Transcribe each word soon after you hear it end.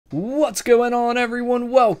What's going on,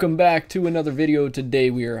 everyone? Welcome back to another video. Today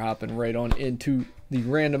we are hopping right on into the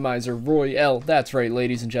randomizer Royale. That's right,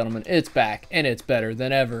 ladies and gentlemen, it's back and it's better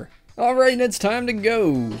than ever. All right, and it's time to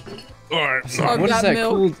go. All right. What is that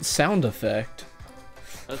cool sound effect?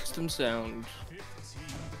 Custom sound.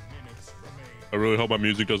 I really hope my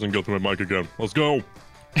music doesn't go through my mic again. Let's go.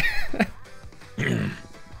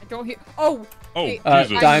 I don't hear. Oh. Oh, hey,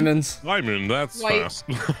 Jesus. Diamonds. Diamond, that's White. fast.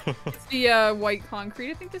 It's the white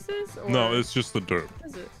concrete, I think this is? Or... No, it's just the dirt. What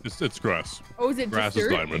is it? It's grass. Oh, is it Grass just is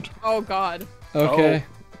dirt? diamond. Oh, God. Okay.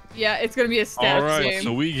 Yeah, it's going to be a stats All right, game.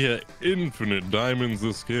 so we get infinite diamonds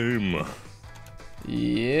this game.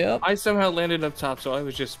 Yep. I somehow landed up top, so I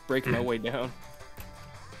was just breaking my way down.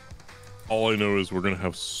 All I know is we're gonna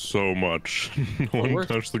have so much. No one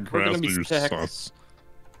touch the grass gonna be or you're stacked. sus.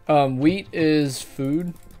 Wheat is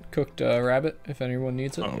food. Cooked rabbit, if anyone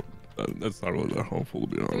needs it. Oh, that's not really that helpful, to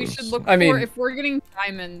be honest. We should look I mean- for, if we're getting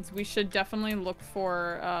diamonds, we should definitely look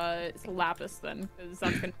for lapis then, because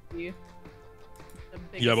that's going to be the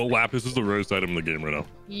biggest Yeah, but thing. lapis is the rarest item in the game right now.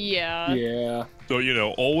 Yeah. Yeah. So, you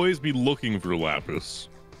know, always be looking for lapis.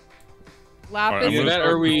 Lapis I'm Either gonna that start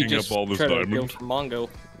or we picking up just all this try to diamond. go for Mongo.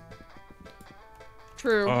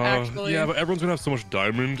 true, actually. Yeah, but everyone's gonna have so much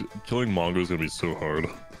diamond. Killing Mongo is gonna be so hard.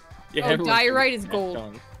 Yeah, Oh, everyone's diorite is gonna gold. get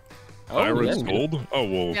done. Diorite's yeah. gold? Oh,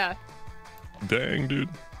 well, Yeah. dang, dude.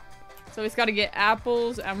 So it's got to get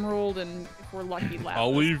apples, emerald, and if we're lucky, lapis.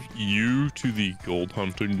 I'll leave you to the gold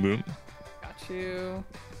hunting bit. Got you.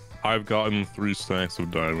 I've gotten 3 stacks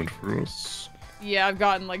of diamond for us. Yeah, I've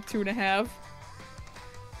gotten like 2.5.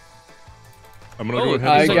 I'm gonna Oh, go it's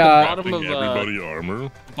ahead and like start the bottom giving of, everybody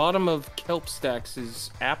armor. Bottom of kelp stacks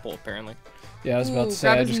is apple, apparently. Yeah, I was about to say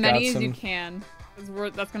grab I as just many got as you some. can,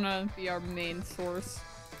 because that's gonna be our main source.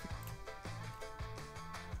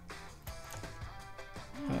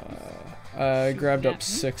 I grabbed up Yeah.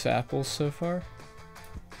 6 apples so far.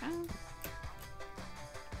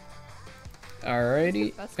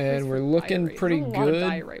 Alrighty, Best place and for we're looking diorite. pretty There's a lot of good.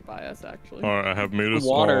 diorite by us, actually. Alright, I have made us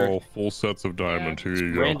Water. all full sets of diamond. Yeah. Here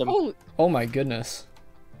you go. Random. Oh, Oh my goodness.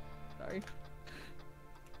 sorry.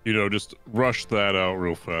 You know, just rush that out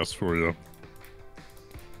real fast for you.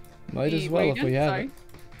 Might as Wait, well what if are we you have doing?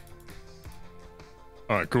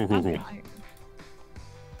 it. Alright, cool. Sorry.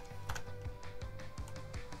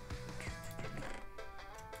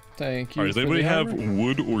 Thank you. Alright, does for anybody the have armor.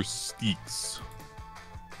 wood or steaks?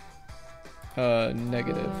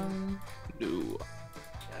 Negative. No.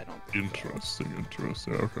 Yeah, I don't think so.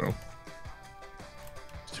 Interesting. Okay.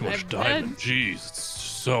 Too I much have diamond. red. Jeez, it's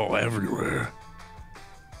so everywhere.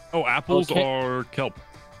 Oh, apples Okay. are kelp.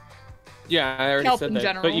 Yeah, I already Kelp said in that.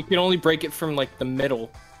 general. But you can only break it from like the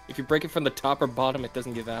middle. If you break it from the top or bottom, it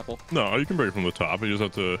doesn't give apple. No, you can break it from the top. You just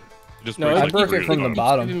have to. Just No, break I like broke 3 it at from a the time.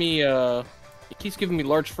 bottom. Giving me it keeps giving me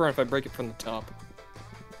large fur if I break it from the top.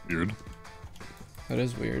 Weird. That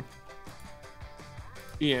is weird.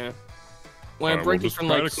 Yeah. When I Alright, break well, it just from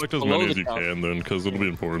try like to collect as below many the as you top. can, then, because it'll be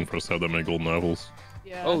important for us to have that many golden apples.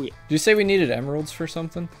 Yeah. Oh yeah. Did you say we needed emeralds for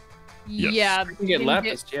something? Yes. Yeah. You can get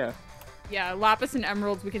lapis, yeah. Yeah, lapis and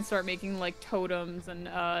emeralds. We can start making like totems and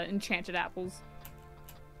enchanted apples.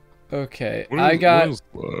 Okay, What I is- got what is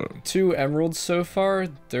that? 2 emeralds so far.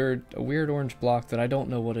 They're a weird orange block that I don't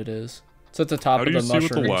know what it is. It's at the top How of do you the see what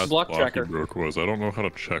mushroom. the last Block block tracker. you broke was? I don't know how to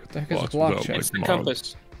check The heck the is a blocks block without, checker? like, It's the mods.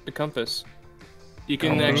 compass. The compass. You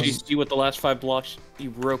can Oh, actually nice. see what the last 5 blocks you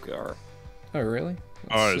broke are. Oh, really?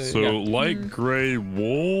 Let's Alright, see. so Yeah. light gray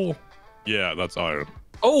wool. Yeah, that's iron.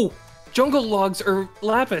 Oh! Jungle logs are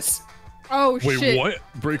lapis! Oh Wait, shit! what?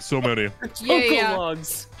 Break so many. Jungle yeah.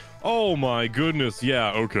 logs! Oh my goodness.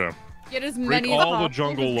 Yeah, okay. Get as Break many as all the possible.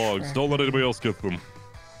 jungle logs. Don't let anybody else get them.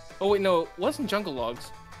 Oh wait, no, it wasn't jungle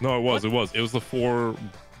logs. No, it was. It was the 4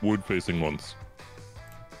 wood-facing ones.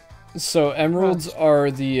 So emeralds are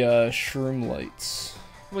the shroom lights.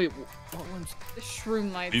 Wait, what ones? The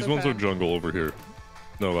shroom lights. These ones okay. are jungle over here.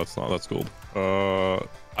 No, that's not. That's gold.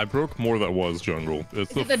 I broke more that was jungle. It's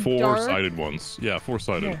Is the it the 4-sided ones. Yeah,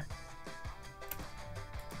 4-sided. Yeah.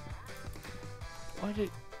 Why did...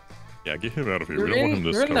 Yeah, get him out of here. You're We don't want him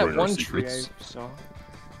you're in discovering that our one tree I secrets. saw.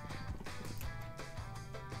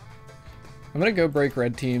 I'm gonna go break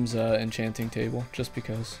red team's enchanting table just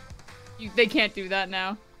because. They can't do that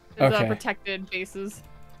now. There's Okay. protected bases.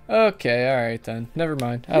 Okay, alright then. Never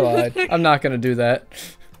mind. I lied. I'm not gonna do that.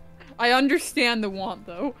 I understand the want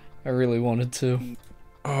though. I really wanted to.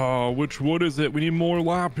 Oh, which wood is it? We need more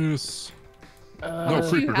lapis. No, What do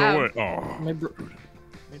creeper, you go have? away. Oh. Maybe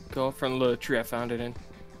go from the tree I found it in.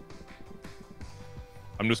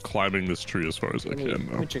 I'm just climbing this tree as far as I Let can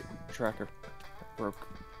me now. check the tracker. Broke.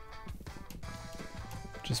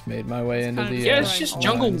 Just made my way into the. Yeah, it's just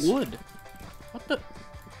jungle lines. wood. What the?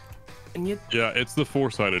 And yet. Yeah, it's the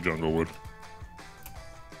 4-sided jungle wood.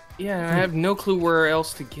 Yeah, I have no clue where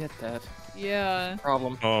else to get that. Yeah.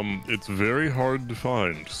 Problem. It's very hard to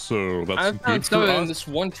find, so that's I good found for some in us. this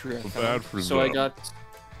one tree. I but found, bad for so I them. got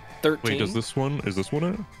 13. Wait, is this one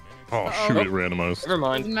it? Oh, Uh-oh. shoot, it randomized. Never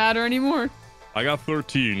mind. Doesn't matter anymore. I got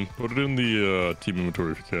 13. Put it in the team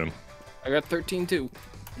inventory if you can. I got 13 too.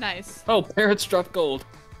 Nice. Oh, parrots drop gold.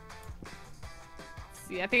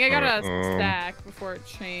 See, I think I got Alright, a stack before it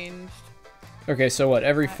changed. Okay, so what?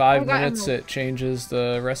 Every 5 got minutes emerald. it changes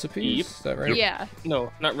the recipes. Yep. Is that right? Yeah.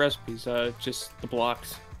 No, not recipes. Just the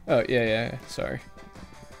blocks. Oh yeah. Sorry.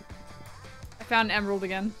 I found an emerald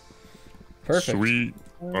again. Perfect. Sweet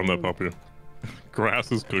on that puppy.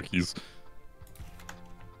 Grass is cookies.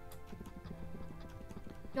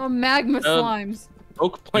 Oh, magma slimes.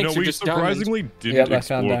 Oak You planks know, are we just diamonds. surprisingly Yep, didn't I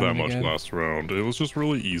found explore that diamond much again. last round. It was just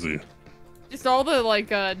really easy. Just all the like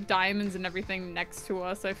diamonds and everything next to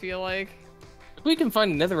us, I feel like. If we can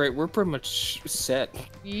find netherite, we're pretty much set.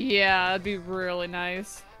 Yeah, that'd be really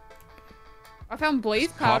nice. I found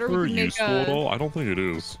blaze powder. Copper We can make useful at all? I don't think it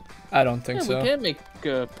is. I don't think Yeah, so. we can make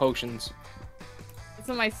potions. That's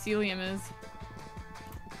what mycelium is.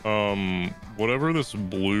 Whatever this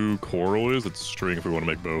blue coral is, it's string if we want to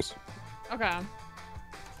make bows. Okay.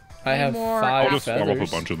 I have more 5 I'll just farm up a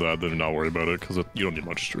feathers. bunch of that, then not worry about it, because you don't need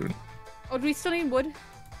much string. Oh, do we still need wood?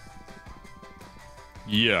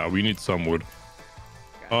 Yeah, we need some wood.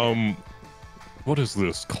 Okay. What is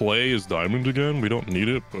this? Clay is diamond again? We don't need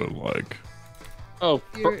it, but like... Oh,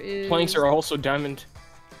 Here planks is- are also diamond.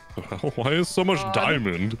 Why is so much God.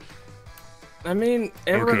 diamond? I mean,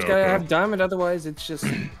 everyone's gotta okay. have diamond, otherwise it's just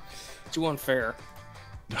too unfair.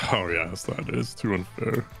 Oh yes, that is too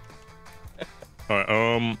unfair.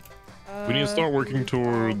 Alright, we need to start working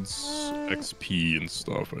towards XP and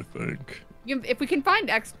stuff, I think. If we can find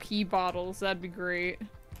XP bottles, that'd be great.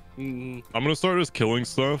 Mm, I'm gonna start just killing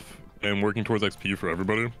stuff and working towards XP for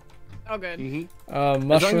everybody. Oh, good. mhm. As long as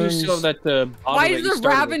Mushrooms. you still have that bottle Why that is you the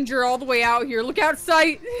started with. Ravenger all the way out here? Look out,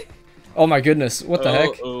 sight! Oh my goodness! What the heck?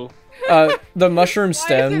 Uh-oh. The mushroom it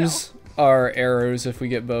stems are arrows if we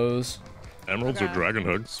get bows. Emeralds Okay. are dragon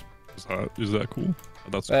hugs. Is that cool?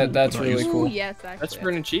 That's cool. That's but really nice. cool. Ooh, yes, actually. That's for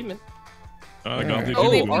an achievement. I got the Oh,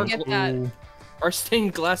 achievement. we get that. Our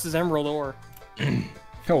stained glass is emerald ore.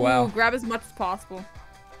 Oh wow. Ooh, grab as much as possible.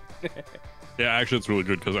 Yeah, actually, it's really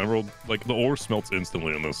good because emerald, like the ore smelts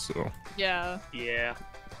instantly in this. So Yeah. Yeah.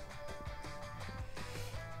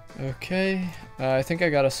 Okay. I think I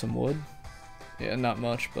got us some wood. Yeah, not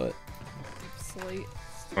much, but Slate.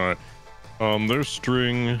 all right. There's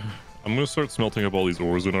string. I'm gonna start smelting up all these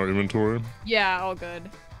ores in our inventory. Yeah, all good.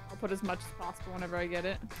 I'll put as much as possible whenever I get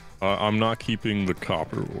it. I'm not keeping the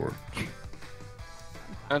copper ore.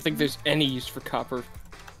 I don't think there's any use for copper.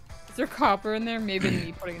 Is there copper in there? Maybe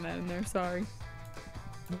me putting that in there, sorry.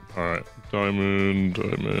 All right, diamond,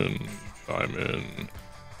 diamond, diamond,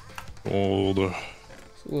 gold.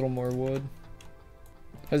 it's a little more wood.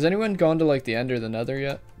 Has anyone gone to like the end or the nether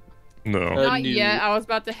yet? No. Not new- yet. I was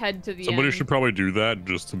about to head to the Somebody end. should probably do that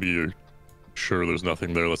just to be sure there's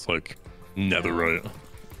nothing there that's like netherite.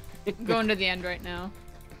 I'm going to the end right now.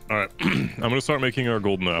 All right, I'm gonna start making our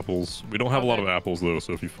golden apples. We don't have a lot of apples though,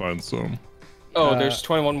 so if you find some, Oh, there's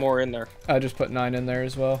 21 more in there. I just put 9 in there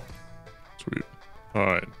as well. sweet. All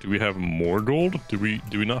right, do we have more gold? Do we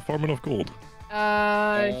not farm enough gold?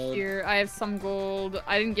 Here. I have some gold.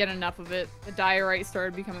 I didn't get enough of it. The diorite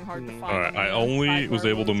started becoming hard to find. All right, on I the only side was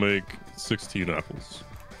where it able to was. make 16 apples.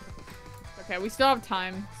 Okay, we still have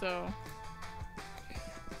time, so.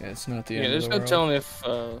 Yeah, it's not the Yeah, end there's of no the world. telling if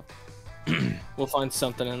we'll find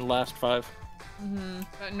something in the last 5.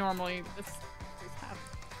 But normally, this is half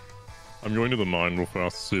I'm going to the mine real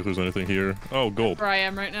fast to see if there's anything here. Oh, gold. where I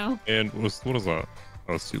am right now. And what is that?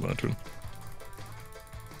 Oh, it's sea lantern.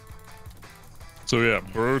 So yeah,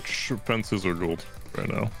 birch fences are gold right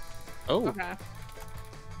now. Oh, Okay.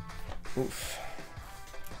 Oof.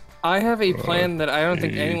 I have a plan that I don't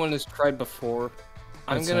think Okay. anyone has tried before.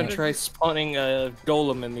 I'm What's gonna that? try spawning a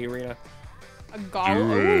golem in the arena. A golem.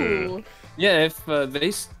 Ooh. Yeah, if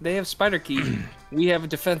they have spider key, we have a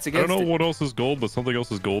defense I don't against know it. what else is gold, but something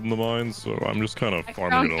else is gold in the mines, so I'm just kind of I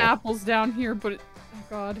farming found it all. apples down here, but oh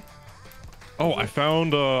god. Oh, I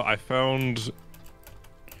found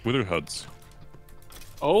wither huts.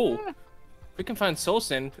 Oh, we can find soul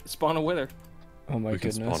sand, spawn a wither. Oh my We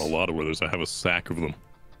can goodness. spawn a lot of withers. I have a sack of them.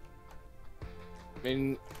 I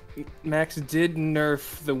mean, Max did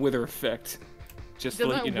nerf the wither effect. Just It to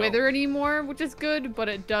let doesn't you know. wither anymore, which is good, but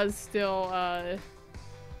it does still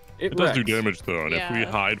It does do wrecks. damage though, and if we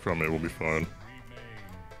Yeah. hide from it, we'll be fine.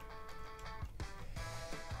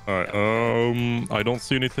 Alright, I don't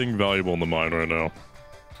see anything valuable in the mine right now.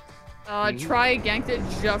 Try ganked it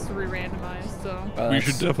just re-randomized, so. We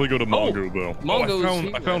should definitely go to Mongo though. Mongo's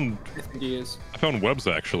I found webs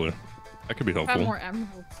actually. That could be Have helpful. more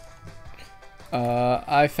emeralds.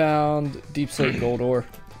 I found deep slate gold ore.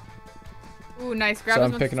 Ooh, nice. Grab So as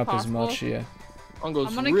I'm much picking as up as possible. much, yeah. Mongo's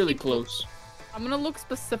I'm gonna really keep- close. I'm gonna look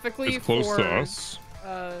specifically It's close for to us.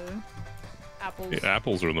 apples. Yeah,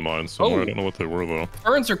 apples are in the mine somewhere. Oh. I don't know what they were though.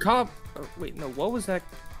 Ferns are cob. Oh, wait, no. What was that?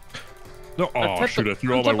 No, oh shoot! I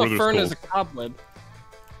threw all my wither fern as skulls. a cobweb.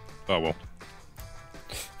 Oh well.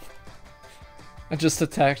 I just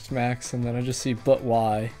attacked Max and then I just see, but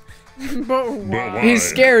why? But why? He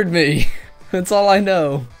scared me. That's all I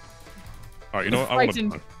know. Alright, you know what? I want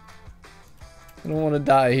Frightened. to. I don't want to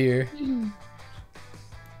die here.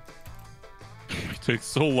 It takes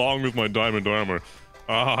so long with my diamond armor.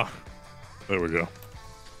 Ah, there we go.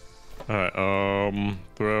 Alright,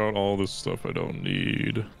 throw out all this stuff I don't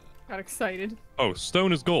need. Got excited. Oh,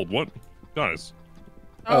 stone is gold. What? Guys.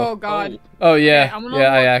 Oh, God. Oh yeah, Okay, I'm gonna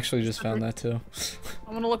yeah. I look- actually just found that too.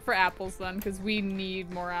 I'm gonna look for apples then, because we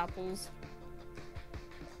need more apples.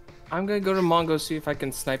 I'm gonna go to Mongo, see if I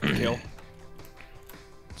can snipe the kill.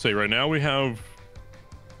 Say right now we have.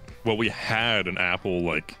 Well, we had an apple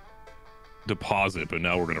like deposit, but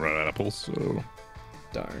now we're gonna run out of apples. So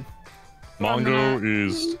Darn. Mongo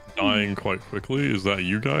is dying quite quickly. Is that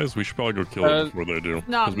you guys? We should probably go kill it before they do.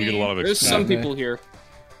 not Because we get a me. lot of There's XP. some Okay. people here.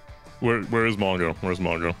 Where is Mongo? Where's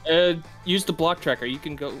Mongo? Use the block tracker. You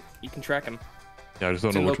can go. You can track him. Yeah, I just don't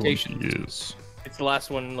It's know in which one locations. he is. It's the last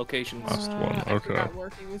one in locations. Last one, I okay. forgot where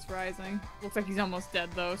he was rising. Looks like he's almost dead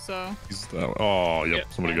though, so. He's that. Oh, yep. Yeah,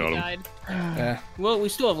 Somebody Yeah, got he him. died. Yeah. Well, we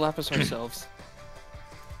still have lapis ourselves.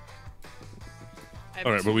 I have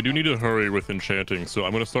All right, but two we do need to apples. hurry with enchanting, so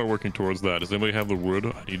I'm gonna start working towards that. Does anybody have the wood?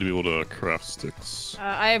 I need to be able to craft sticks.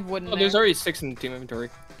 I have wood in Oh, there. there's already 6 in the team inventory.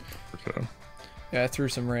 Okay. Yeah, I threw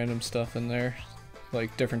some random stuff in there,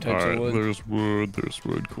 like different All types right. of wood. There's wood. There's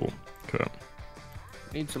wood. Cool. Okay.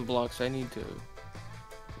 Need some blocks. I need to.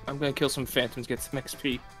 I'm gonna kill some phantoms, get some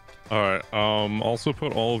XP. All right. Also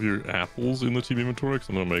put all of your apples in the team inventory, because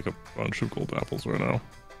I'm gonna make a bunch of gold apples right now.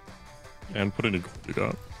 And put any gold you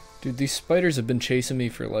got. Dude, these spiders have been chasing me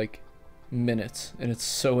for like minutes, and it's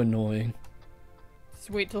so annoying. Just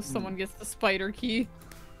wait till someone gets the spider key.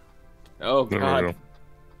 Oh There we god. go.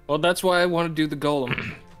 Well, that's why I want to do the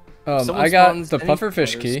golem. Someone I got spawns the any pufferfish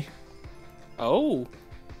spiders. key. Oh.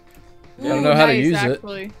 I don't know how to nice, use it.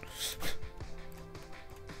 actually.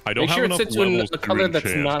 I don't Make have sure it enough sits in levels a to color that's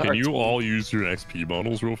enchant. not Can our you team. all use your XP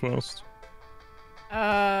bottles real fast?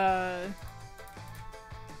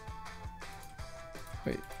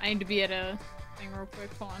 Wait. I need to be at a thing real quick.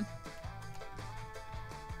 Hold on.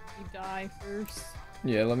 You die first.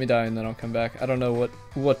 Yeah, let me die and then I'll come back. I don't know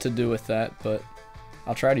what to do with that, but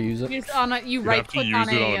I'll try to use it. You just on a, you You right have to click use on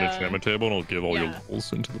it on a. an enchantment table, and it'll give all your yeah.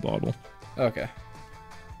 levels into the bottle. Okay.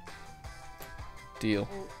 Deal.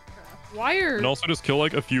 Oh, crap. Why are And also just kill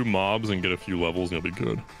like a few mobs and get a few levels, and you'll be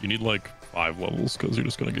good. You need like 5 levels, because you're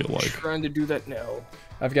just gonna get like Trying to do that now.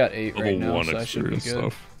 I've got 8 level right now, 1 so I should be experience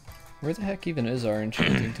good. stuff. Where the heck even is our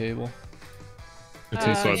enchanting table? It's you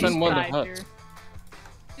inside it's on this. one of the died huts. here.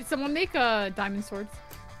 Did someone make diamond swords?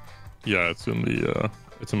 Yeah, it's in the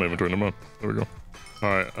it's in my inventory. Never mind. There we go. All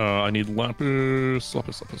right, I need lapis. Boop,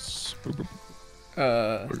 boop.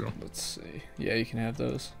 There we go. Let's see. Yeah, you can have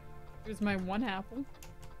those. Here's my 1 apple.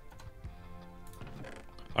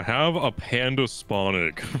 I have a panda spawn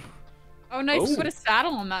egg. Oh, nice. Oh. Put a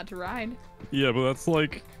saddle on that to ride. Yeah, but that's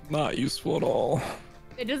like not useful at all.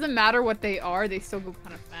 It doesn't matter what they are; they still go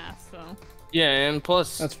kind of fast. So. Yeah, and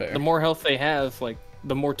plus, That's fair. the more health they have, like,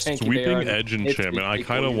 the more tanky they are. Sweeping edge It's enchantment. I easy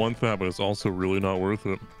kind for of you. want that, but it's also really not worth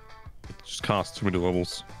it. It just costs too many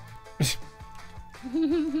levels.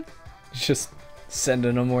 Just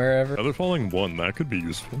sending them wherever. Feather falling 1. That could be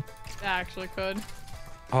useful. That actually could.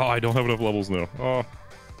 Oh, I don't have enough levels now. Oh, All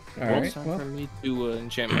Well, right. it's time Well, for me to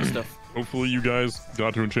enchant my stuff. hopefully you guys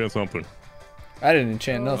got to enchant something. I didn't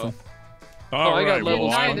enchant nothing. All I got right, level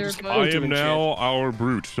well, nine, I'm- neither, just but- I going to am enchant. now our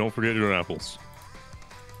brute. Don't forget your apples.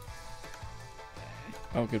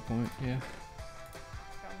 Oh, good point. Yeah.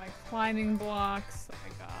 Got my climbing blocks. I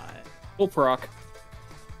got. Full proc.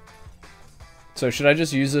 So should I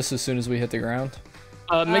just use this as soon as we hit the ground?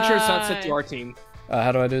 Make sure it's not set to our team.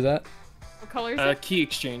 How do I do that? What color is it? Key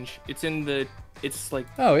exchange. It's in the. It's like.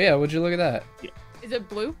 Oh yeah, would you look at that? Is it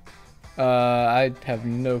blue? I have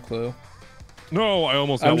no clue. No, I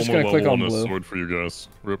almost I'm got just one more gonna click level on on this blue. sword for you guys.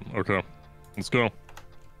 Rip. Okay, let's go.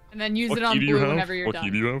 And then use What it on key do you blue have? whenever you're What done. key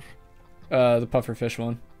do you have? The pufferfish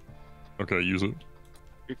one. Okay, use it.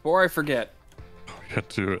 Before I forget, Yeah,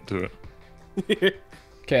 do it.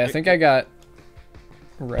 Okay, I think I got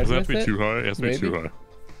red Does it have with to be it. too high? It has to be too Maybe. high.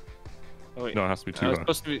 Oh, wait. No, it has to be too It's high.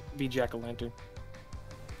 supposed to be jack-o'-lantern.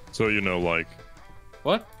 So, you know, like...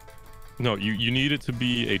 What? No, you need it to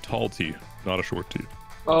be a tall T, not a short T.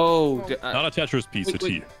 Oh, Not a Tetris piece, wait, a T.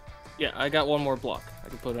 wait. Yeah, I got one more block. I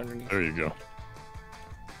can put underneath. There you go.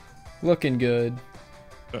 Looking good.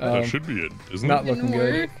 That should be it, isn't Not it? looking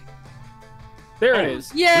good. There Oh. it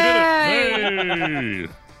is. Yay! We did it!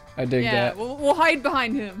 Hey! I dig Yeah, that. we'll hide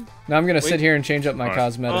behind him. Now I'm gonna Wait. sit here and change up my Alright.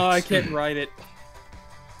 cosmetics. Oh, I can't ride it.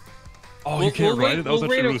 Oh, We'll- you can't we'll ride wait- it? That was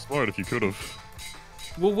we'll actually wait a- really smart if you could have.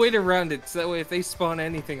 We'll wait around it, so that way if they spawn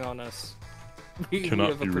anything on us, we Cannot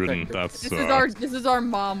have a be ridden. protector. That's This is our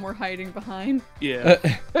mom we're hiding behind. Yeah.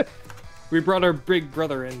 We brought our big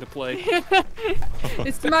brother into play.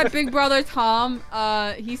 It's my big brother Tom.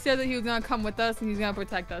 He said that he was gonna come with us and he's gonna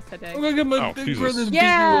protect us today. Look at my Oh, big Jesus. brother's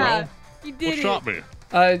Yeah, he what did it. shot me?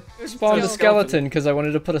 I spawned a still- skeleton because I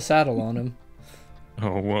wanted to put a saddle on him.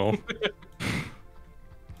 Oh, well.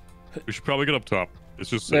 We should probably get up top. It's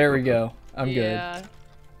just There safer. we go. I'm Yeah.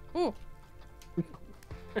 Ooh. Oh.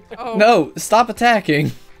 good. No, stop attacking.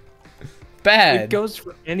 It Bad. goes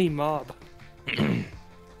for any mob.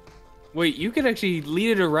 Wait, you could actually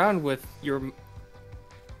lead it around with your.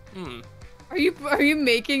 Are you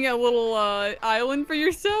making a little island for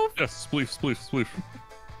yourself? Yes, spleef, spleef, spleef.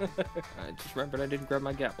 I just remembered I didn't grab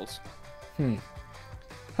my gapples.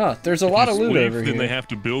 Huh, there's a lot of If you loot spleef, over then here. they have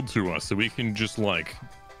to build to us, so we can just, like,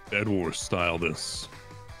 Bed Wars style this.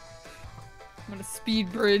 I'm gonna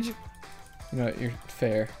speed bridge. You know what, you're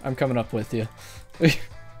fair. I'm coming up with you. Okay,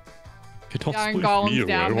 don't Iron spleef me Golem's away.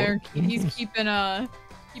 down What? there. He's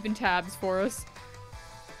keeping tabs for us.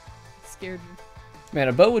 Scared me. Man,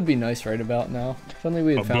 a bow would be nice right about now. If only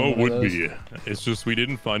we had A found bow one of would those. be. It's just we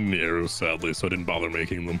didn't find any arrows, sadly, so I didn't bother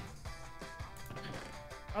making them.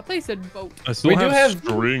 I thought you said boat. I still We do have-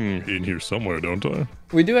 string in here somewhere, don't I?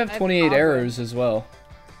 We do have I have 28 copper. arrows as well.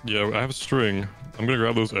 Yeah, I have a string. I'm gonna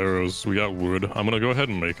grab those arrows. We got wood. I'm gonna go ahead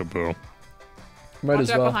and make a bow. Might Watch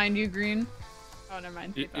as out well. behind you, Green. Oh, never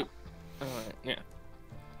mind. Take that. Yeah.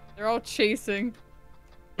 They're all chasing.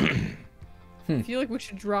 I feel like we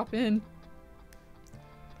should drop in.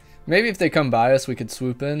 Maybe if they come by us, we could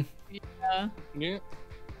swoop in. Yeah. Yeah.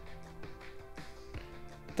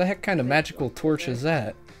 What the heck kind of magical torch is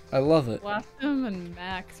that? I love it. Blastum and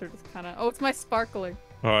Max are just kind of. Oh, it's my sparkler.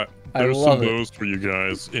 Alright, I there's love some it. bows for you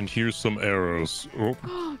guys, and here's some arrows.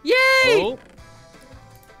 Oh, Yay! Oh,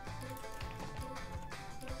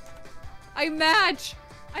 I match!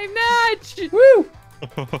 I match!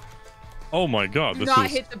 Woo! oh my god, Do this not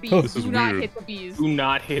is... hit the bees. this is Do not weird. hit the bees. do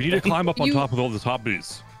not You hit need to them. climb up on You- top of all the top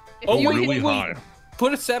bees. If Oh, you wait, hit- really wait. high.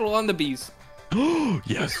 Put a saddle on the bees.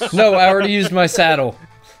 Yes! No, I already used my saddle.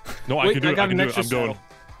 No, I Wait, can do it, I got can an do it. extra I'm going. saddle.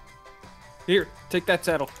 Here, take that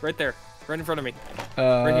saddle. Right there. Right in front of me.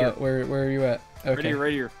 Right here. Where are you at? Right Okay. here,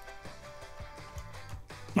 right here.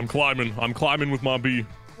 I'm climbing. I'm climbing with my bee.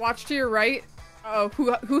 Watch to your right. Oh,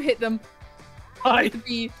 who hit them? Ty, The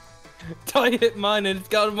bee. Ty hit mine and it's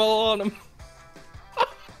got them all on him.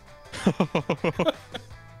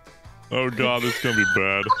 Oh god, this is gonna be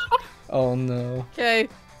bad. Oh no. Okay.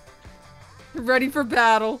 Ready for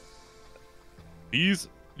battle. These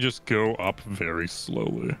just go up very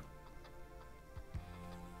slowly.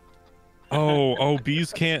 Oh,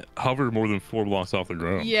 bees can't hover more than 4 blocks off the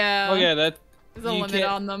ground. Yeah. Oh yeah, that. There's a you limit can't-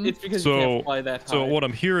 on them. It's because you So, can't fly that high. so what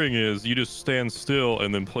I'm hearing is you just stand still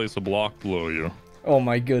and then place a block below you. Oh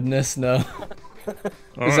my goodness, no.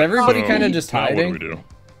 Alright, everybody so kinda just now hiding? What do we do?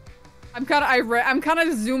 I'm kind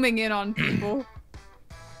of zooming in on people.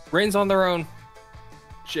 Rain's on their own.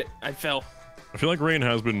 Shit, I fell. I feel like rain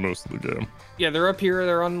has been most of the game. Yeah, they're up here.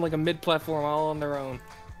 They're on like a mid-platform, all on their own.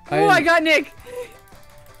 Oh, I got Nick.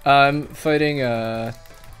 I'm fighting Ty.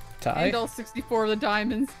 And all 64 of the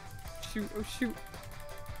diamonds. Shoot! Oh shoot!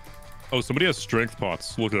 Oh, somebody has strength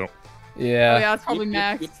pots. Look out. Oh Yeah. yeah, it's probably Yep,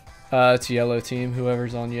 Max. yep, It's yellow team.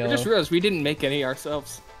 Whoever's on I yellow. just realized we didn't make any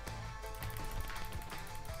ourselves.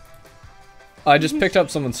 I just picked up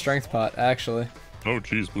someone's strength pot actually, Oh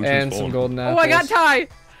jeez, blue and team's some falling. golden Oh, apples. I got Ty.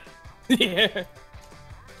 Yeah.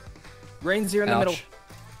 Rain's here in the middle. Ouch.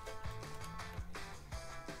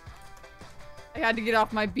 I had to get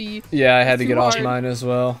off my bee. Yeah, I had to Too get off hard. mine as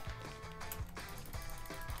well.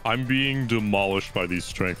 I'm being demolished by these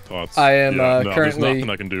strength pots. I am, no, there's currently- nothing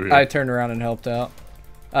I can do here. I turned around and helped out.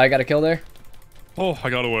 I got a kill there. Oh, I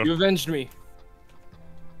got away. You avenged me.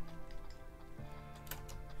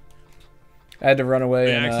 I had to run away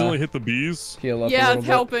They and accidentally hit the bees. heal up a Yeah, little it's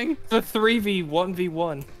bit. helping. It's a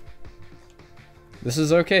 3v1v1. This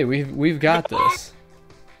is okay. We've got this.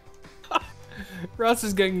 Ross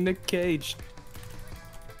is getting Nick Cage.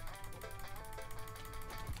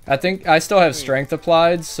 I think I still have strength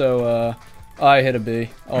applied, so I hit a bee.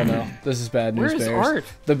 Oh no, this is bad news, Where's bears. Art?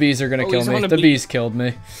 The bees are gonna kill he's me. on a The bee. bees killed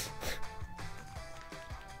me.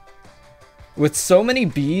 With so many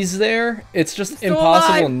bees there, it's just still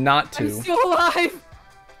impossible alive. not to. I'm still alive.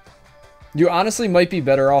 You honestly might be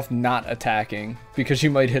better off not attacking because you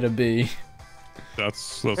might hit a bee.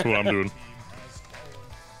 That's what I'm doing.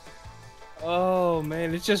 Oh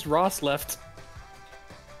man, it's just Ross left.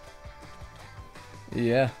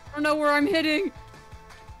 Yeah. I don't know where I'm hitting.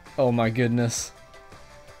 Oh my goodness.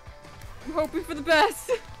 I'm hoping for the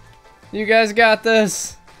best. You guys got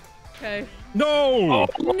this. Okay. No! No!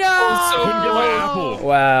 Couldn't get my apple. I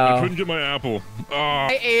Wow. couldn't get my apple. Ah.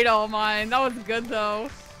 I ate all mine. That was good though.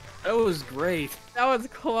 That was great. That was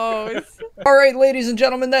close. Alright, ladies and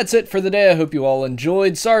gentlemen, that's it for the day. I hope you all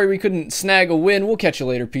enjoyed. Sorry we couldn't snag a win. We'll catch you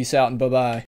later. Peace out and bye-bye.